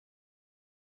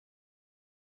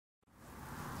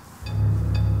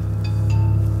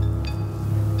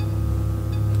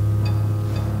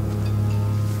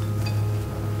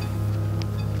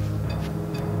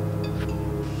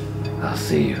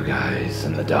guys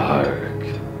in the dark.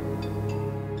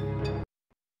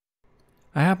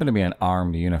 I happen to be an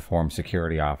armed uniformed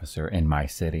security officer in my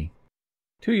city.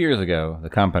 2 years ago, the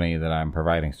company that I'm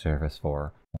providing service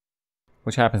for,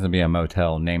 which happens to be a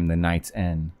motel named the Knight's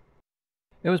Inn,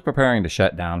 it was preparing to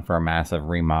shut down for a massive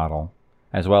remodel,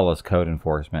 as well as code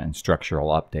enforcement and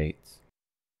structural updates.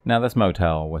 Now, this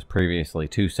motel was previously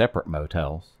 2 separate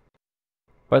motels,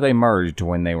 but they merged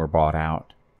when they were bought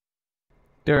out.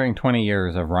 During 20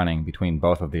 years of running between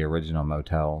both of the original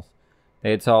motels,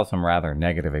 they had saw some rather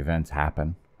negative events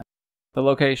happen. The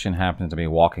location happens to be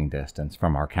walking distance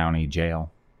from our county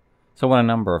jail, so when a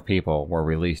number of people were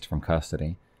released from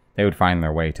custody, they would find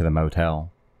their way to the motel.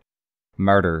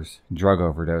 Murders, drug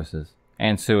overdoses,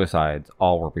 and suicides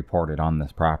all were reported on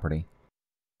this property.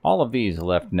 All of these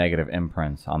left negative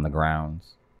imprints on the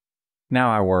grounds.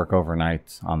 Now I work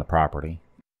overnights on the property,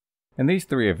 and these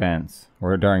 3 events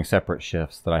were during separate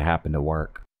shifts that I happened to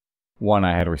work. One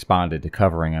I had responded to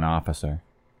covering an officer.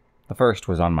 The first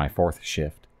was on my 4th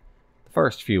shift. The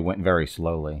first few went very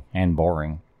slowly and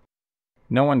boring.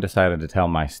 No one decided to tell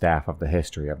my staff of the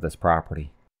history of this property.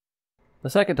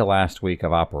 The second to last week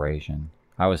of operation,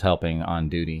 I was helping on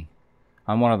duty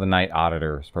on one of the night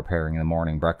auditors preparing the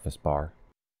morning breakfast bar.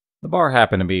 The bar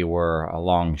happened to be where a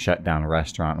long shut-down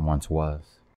restaurant once was.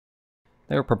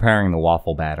 They were preparing the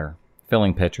waffle batter,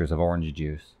 filling pitchers of orange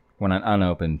juice, when an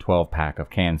unopened 12-pack of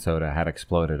canned soda had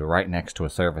exploded right next to a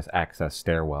service access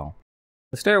stairwell.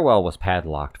 The stairwell was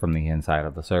padlocked from the inside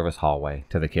of the service hallway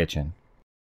to the kitchen.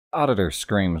 The auditor's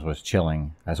screams was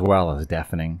chilling, as well as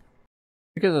deafening,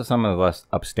 because of some of the less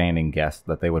upstanding guests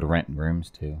that they would rent rooms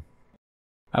to.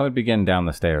 I would begin down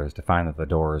the stairs to find that the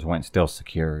doors went still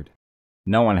secured.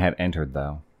 No one had entered,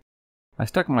 though. I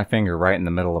stuck my finger right in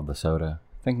the middle of the soda,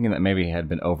 thinking that maybe it had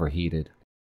been overheated,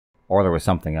 or there was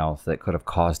something else that could have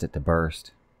caused it to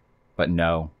burst. But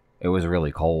no, it was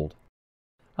really cold.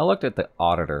 I looked at the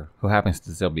auditor, who happens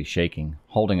to still be shaking,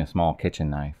 holding a small kitchen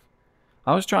knife.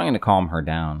 I was trying to calm her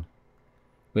down.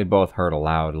 We had both heard a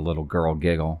loud little girl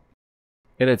giggle.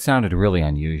 It had sounded really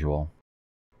unusual.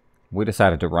 We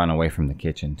decided to run away from the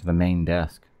kitchen to the main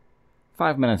desk.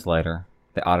 5 minutes later,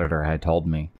 the auditor had told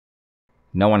me,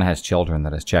 "No one has children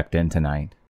that has checked in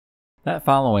tonight." That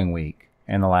following week,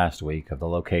 and the last week of the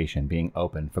location being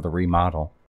open for the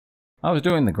remodel, I was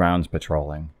doing the grounds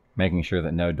patrolling, making sure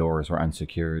that no doors were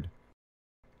unsecured,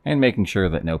 and making sure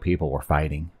that no people were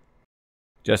fighting.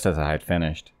 Just as I had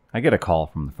finished, I get a call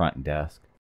from the front desk.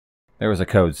 There was a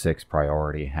Code 6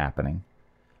 priority happening.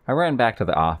 I ran back to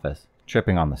the office,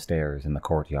 tripping on the stairs in the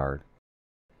courtyard.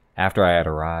 After I had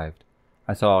arrived,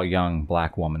 I saw a young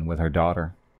black woman with her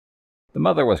daughter. The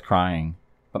mother was crying,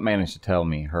 but managed to tell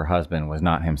me her husband was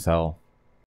not himself.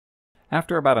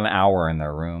 After about an hour in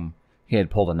their room, he had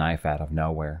pulled a knife out of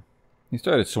nowhere. He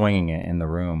started swinging it in the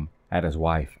room at his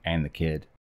wife and the kid.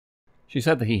 She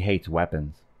said that he hates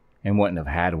weapons and wouldn't have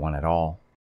had one at all.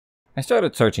 I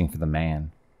started searching for the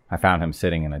man. I found him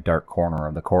sitting in a dark corner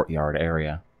of the courtyard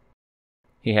area.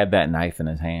 He had that knife in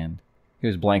his hand. He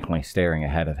was blankly staring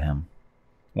ahead of him.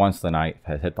 Once the knife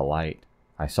had hit the light,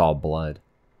 I saw blood.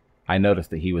 I noticed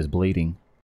that he was bleeding.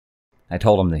 I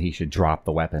told him that he should drop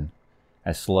the weapon,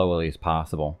 as slowly as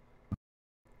possible.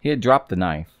 He had dropped the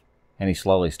knife, and he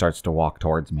slowly starts to walk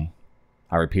towards me.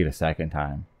 I repeat a second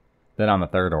time. Then on the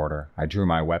third order, I drew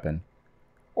my weapon,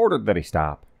 ordered that he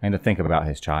stop, and to think about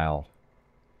his child.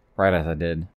 Right as I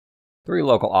did, 3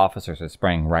 local officers had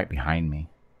sprang right behind me,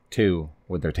 2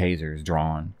 with their tasers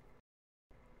drawn.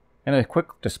 In a quick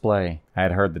display, I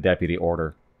had heard the deputy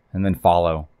order, and then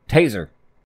follow, "Taser!"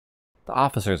 The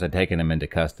officers had taken him into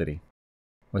custody,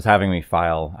 was having me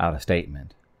file out a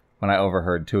statement, when I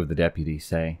overheard 2 of the deputies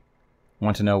say,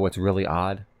 "Want to know what's really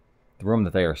odd? The room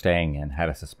that they are staying in had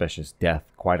a suspicious death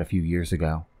quite a few years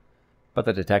ago, but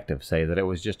the detectives say that it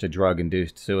was just a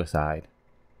drug-induced suicide."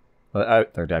 The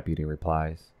other deputy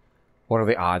replies, "What are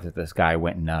the odds that this guy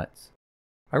went nuts?"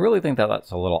 I really think that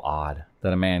that's a little odd,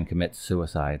 that a man commits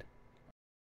suicide.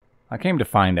 I came to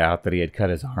find out that he had cut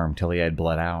his arm till he had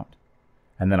bled out,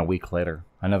 and then a week later,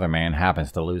 another man happens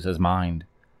to lose his mind,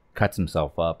 cuts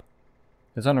himself up,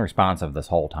 is unresponsive this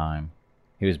whole time.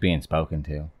 He was being spoken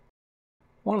to.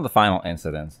 One of the final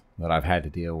incidents that I've had to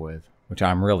deal with, which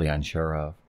I'm really unsure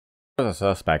of, was a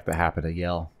suspect that happened to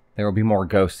yell, "There will be more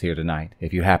ghosts here tonight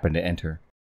if you happen to enter."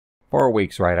 4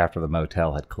 weeks right after the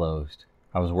motel had closed,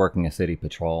 I was working a city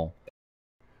patrol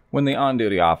when the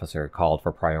on-duty officer called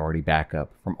for priority backup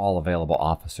from all available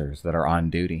officers that are on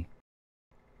duty.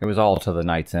 It was all to the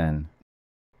Knight's Inn.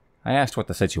 I asked what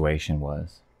the situation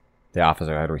was. The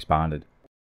officer had responded,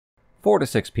 4 to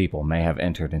 6 people may have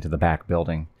entered into the back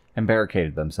building and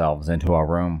barricaded themselves into a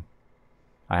room.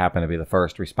 I happened to be the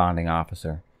first responding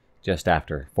officer, just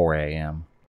after 4 a.m.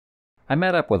 I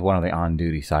met up with one of the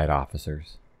on-duty side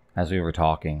officers. As we were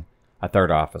talking, a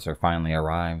third officer finally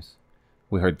arrives.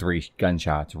 We heard 3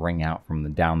 gunshots ring out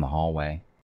from down the hallway.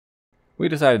 We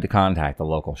decided to contact the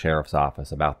local sheriff's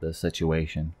office about this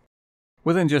situation.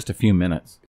 Within just a few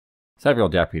minutes, several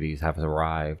deputies have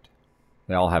arrived.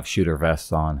 They all have shooter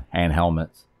vests on and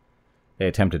helmets. They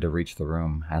attempted to reach the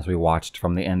room as we watched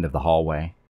from the end of the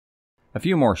hallway. A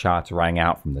few more shots rang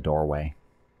out from the doorway.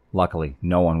 Luckily,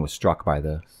 no one was struck by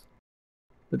this.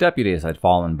 The deputies had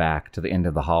fallen back to the end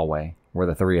of the hallway where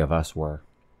the 3 of us were.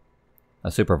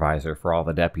 A supervisor for all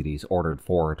the deputies ordered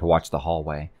 4 to watch the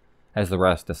hallway, as the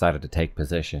rest decided to take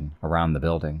position around the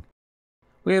building.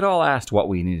 We had all asked what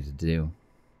we needed to do.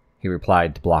 He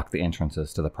replied to block the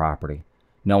entrances to the property.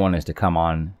 No one is to come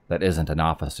on that isn't an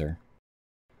officer.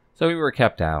 So we were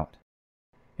kept out,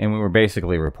 and we were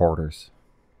basically reporters.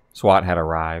 SWAT had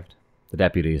arrived, the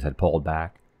deputies had pulled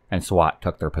back, and SWAT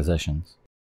took their positions.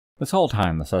 This whole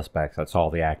time the suspects had saw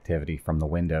the activity from the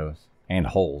windows and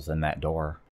holes in that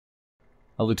door.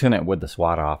 A lieutenant with the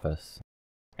SWAT office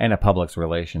and a public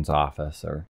relations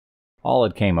officer all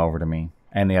had came over to me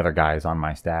and the other guys on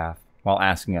my staff while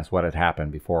asking us what had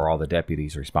happened before all the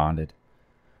deputies responded.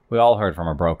 We all heard from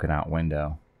a broken out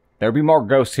window, "There'll be more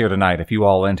ghosts here tonight if you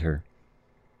all enter."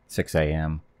 6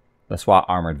 a.m. The SWAT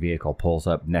armored vehicle pulls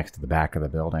up next to the back of the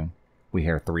building. We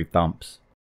hear 3 thumps.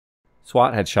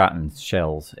 SWAT had shot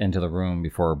shells into the room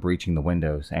before breaching the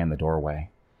windows and the doorway.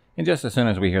 And just as soon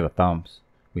as we hear the thumps,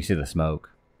 we see the smoke.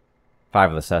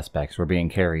 5 of the suspects were being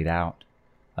carried out.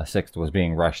 A 6th was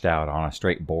being rushed out on a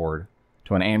straight board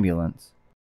to an ambulance.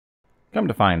 Come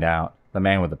to find out, the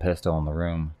man with the pistol in the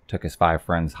room took his 5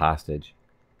 friends hostage.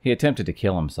 He attempted to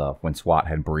kill himself when SWAT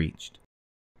had breached.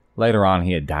 Later on,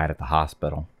 he had died at the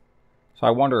hospital. So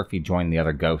I wonder if he joined the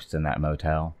other ghosts in that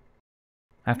motel.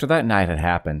 After that night had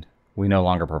happened, we no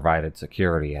longer provided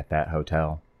security at that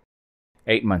hotel.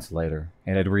 8 months later,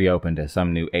 it had reopened as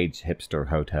some new age hipster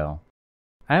hotel.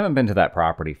 I haven't been to that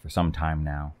property for some time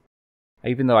now,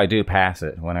 even though I do pass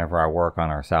it whenever I work on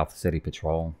our South City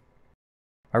patrol.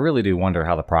 I really do wonder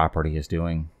how the property is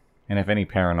doing, and if any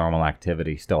paranormal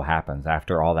activity still happens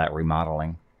after all that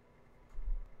remodeling.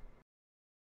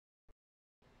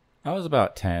 I was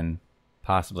about 10,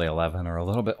 possibly 11 or a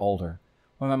little bit older,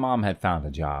 when my mom had found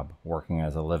a job working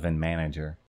as a live-in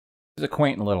manager. It was a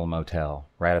quaint little motel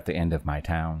right at the end of my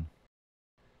town.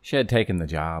 She had taken the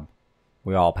job.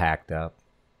 We all packed up,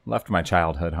 left my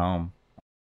childhood home.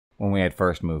 When we had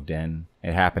first moved in,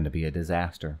 it happened to be a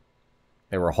disaster.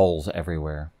 There were holes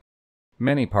everywhere.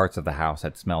 Many parts of the house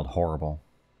had smelled horrible.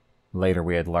 Later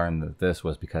we had learned that this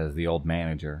was because the old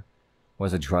manager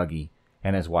was a druggie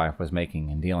and his wife was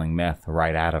making and dealing meth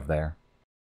right out of there.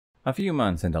 A few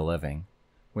months into living,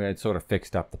 we had sort of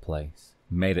fixed up the place,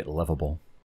 made it livable.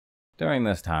 During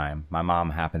this time, my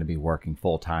mom happened to be working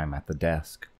full-time at the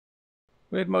desk.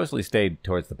 We had mostly stayed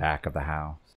towards the back of the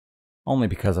house, only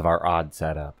because of our odd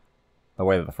setup. The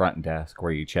way that the front desk,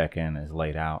 where you check in, is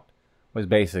laid out, was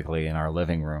basically in our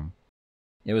living room.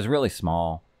 It was really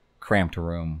small, cramped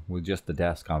room with just the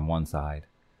desk on one side,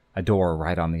 a door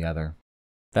right on the other.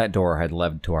 That door had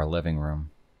led to our living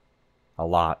room. A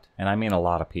lot, and I mean a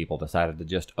lot of people decided to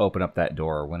just open up that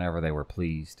door whenever they were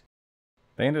pleased.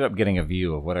 They ended up getting a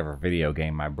view of whatever video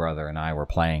game my brother and I were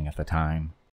playing at the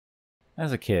time.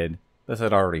 As a kid, this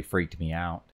had already freaked me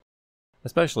out,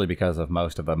 especially because of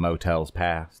most of the motel's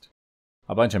past.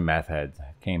 A bunch of meth heads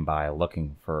came by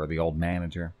looking for the old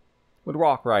manager, would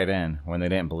walk right in when they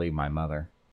didn't believe my mother,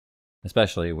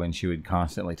 especially when she would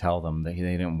constantly tell them that they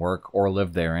didn't work or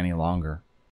live there any longer.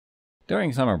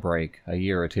 During summer break, a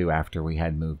year or 2 after we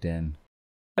had moved in,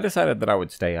 I decided that I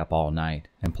would stay up all night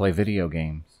and play video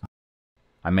games.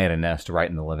 I made a nest right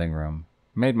in the living room,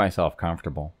 made myself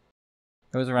comfortable.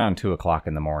 It was around 2 o'clock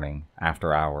in the morning,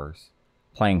 after hours,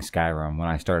 playing Skyrim when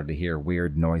I started to hear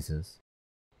weird noises.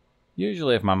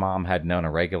 Usually if my mom had known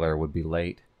a regular would be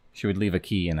late, she would leave a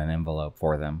key in an envelope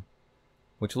for them,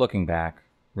 which looking back,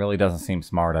 really doesn't seem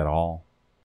smart at all.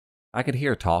 I could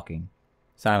hear talking.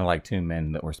 Sounded like 2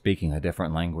 men that were speaking a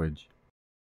different language.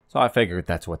 So I figured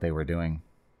that's what they were doing,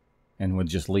 and would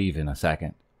just leave in a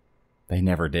second. They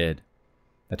never did.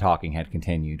 The talking had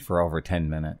continued for over 10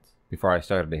 minutes before I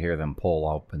started to hear them pull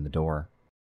open the door.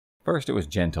 First it was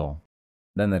gentle,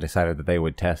 then they decided that they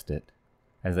would test it.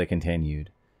 As they continued,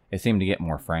 it seemed to get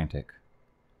more frantic.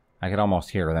 I could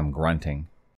almost hear them grunting.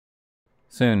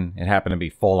 Soon it happened to be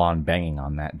full-on banging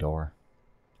on that door.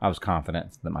 I was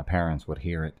confident that my parents would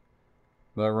hear it.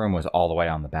 The room was all the way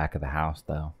on the back of the house,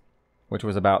 though. which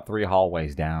was about 3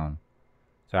 hallways down.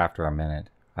 So after a minute,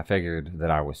 I figured that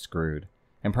I was screwed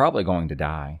and probably going to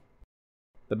die.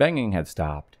 The banging had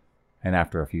stopped, and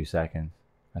after a few seconds,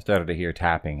 I started to hear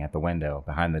tapping at the window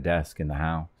behind the desk in the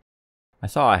house. I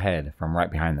saw a head from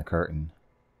right behind the curtain.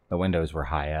 The windows were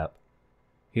high up.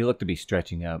 He looked to be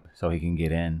stretching up so he can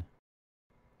get in.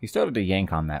 He started to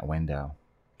yank on that window,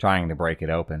 trying to break it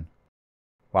open.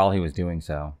 While he was doing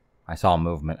so, I saw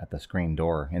movement at the screen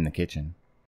door in the kitchen.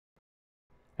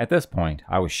 At this point,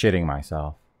 I was shitting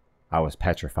myself. I was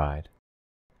petrified.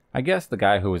 I guess the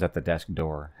guy who was at the desk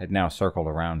door had now circled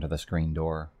around to the screen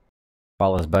door,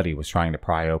 while his buddy was trying to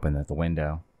pry open the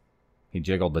window. He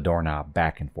jiggled the doorknob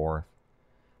back and forth,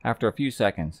 after a few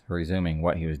seconds resuming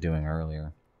what he was doing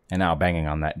earlier, and now banging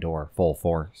on that door full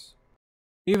force.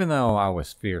 Even though I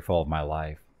was fearful of my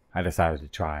life, I decided to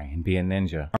try and be a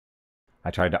ninja.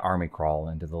 I tried to army crawl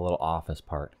into the little office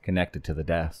part connected to the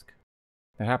desk.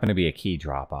 There happened to be a key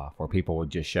drop-off where people would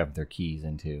just shove their keys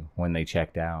into when they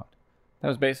checked out. That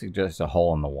was basically just a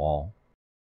hole in the wall.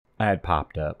 I had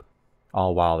popped up,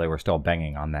 all while they were still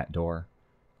banging on that door,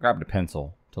 grabbed a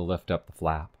pencil to lift up the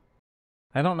flap.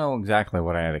 I don't know exactly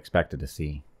what I had expected to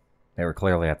see. They were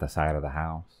clearly at the side of the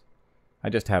house. I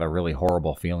just had a really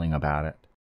horrible feeling about it.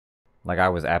 Like I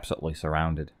was absolutely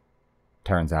surrounded.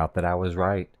 Turns out that I was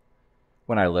right.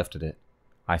 When I lifted it,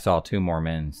 I saw 2 more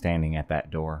men standing at that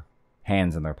door,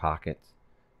 hands in their pockets.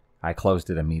 I closed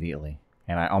it immediately,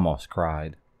 and I almost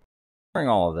cried. During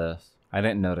all of this, I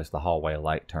didn't notice the hallway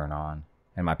light turn on,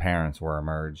 and my parents were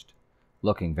emerged,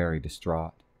 looking very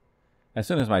distraught. As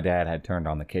soon as my dad had turned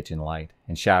on the kitchen light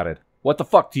and shouted, "What the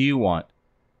fuck do you want?"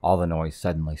 all the noise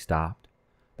suddenly stopped.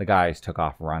 The guys took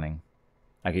off running.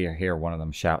 I could hear one of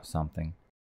them shout something.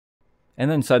 And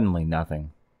then suddenly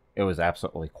nothing. It was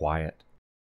absolutely quiet.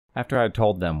 After I had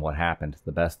told them what happened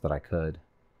the best that I could,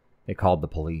 they called the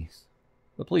police.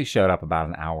 The police showed up about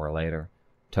an hour later,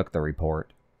 took the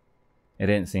report. It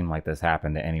didn't seem like this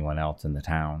happened to anyone else in the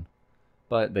town,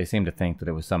 but they seemed to think that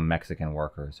it was some Mexican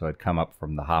workers who had come up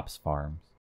from the hops farms.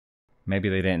 Maybe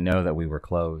they didn't know that we were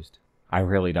closed. I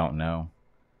really don't know.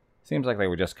 Seems like they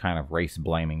were just kind of race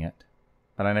blaming it,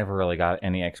 but I never really got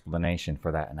any explanation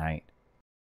for that night.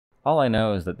 All I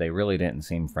know is that they really didn't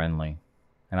seem friendly,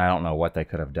 and I don't know what they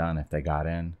could have done if they got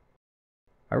in.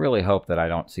 I really hope that I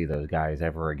don't see those guys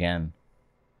ever again.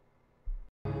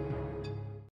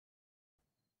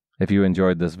 If you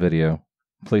enjoyed this video,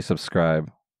 please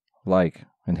subscribe, like,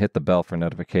 and hit the bell for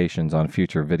notifications on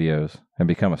future videos, and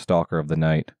become a stalker of the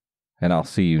night. And I'll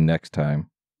see you next time.